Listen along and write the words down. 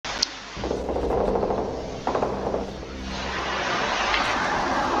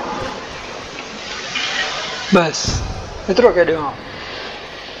बस इतना कह दो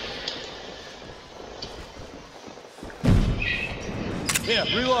Yeah,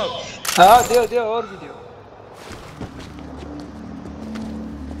 reload. हाँ दियो और भी दियो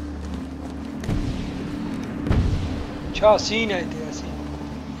अच्छा सीन है तेरा scene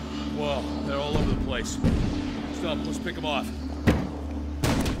Whoa, they're all over the place. Stop, let's pick them off.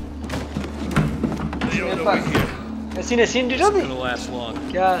 They don't know we're here. Scene It's not gonna last long.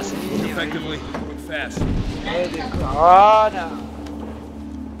 क्या सीन Move है effectively, move fast. ये देखो हाँ ना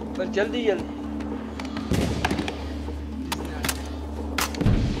पर जल्दी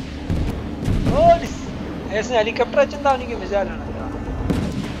और ऐसे हेलीकॉप्टर चंदा नहीं के मिसाइल आना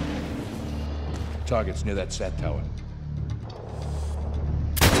Target's near that sat tower.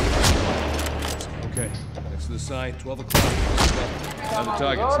 Okay, next to the sign, 12 o'clock. Another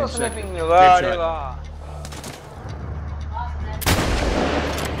target, same sector. वाह Great रे shot. वाह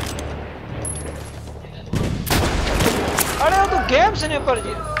अरे वो तो गेम से नहीं पर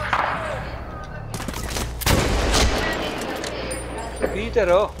जी भीतर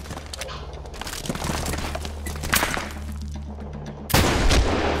हो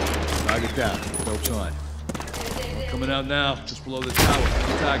Target down, dope's on. Coming out now, just below the tower.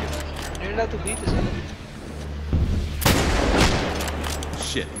 Target. नेड़ा तो भीतर से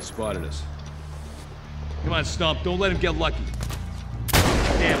Shit, he spotted us. Come on, Stump, don't let him get lucky.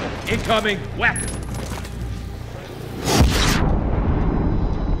 Damn it, incoming, whack it.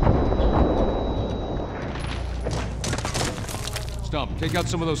 Stump, take out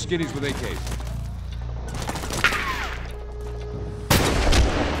some of those skinnies with AKs.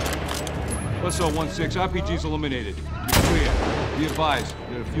 Plus 016, RPG's eliminated. You're clear. Be advised,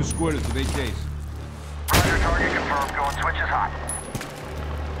 there are a few squirters with AKs. Roger, target confirmed. Going switch is hot.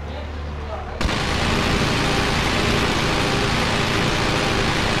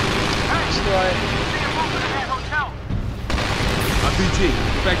 RPG,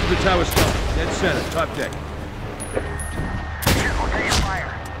 get back to the tower, Stump. Dead center, top deck. Shoot, we're taking fire.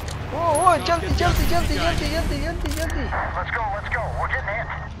 ओ जल्दी Let's go, let's go. We're getting in.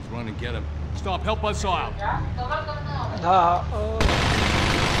 Just run and get him. Stop, help us out. हाँ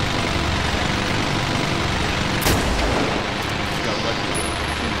Got lucky.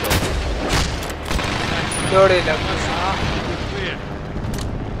 जोड़े लग Clear.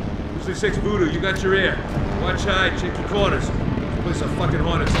 Usually 6 Voodoo, you got your ear. Watch high, check your corners. This place a fucking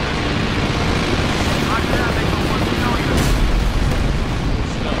hornet's nest.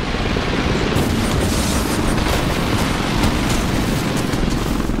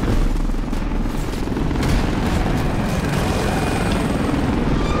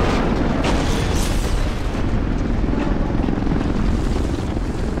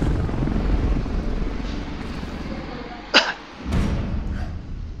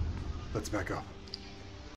 Let's back up.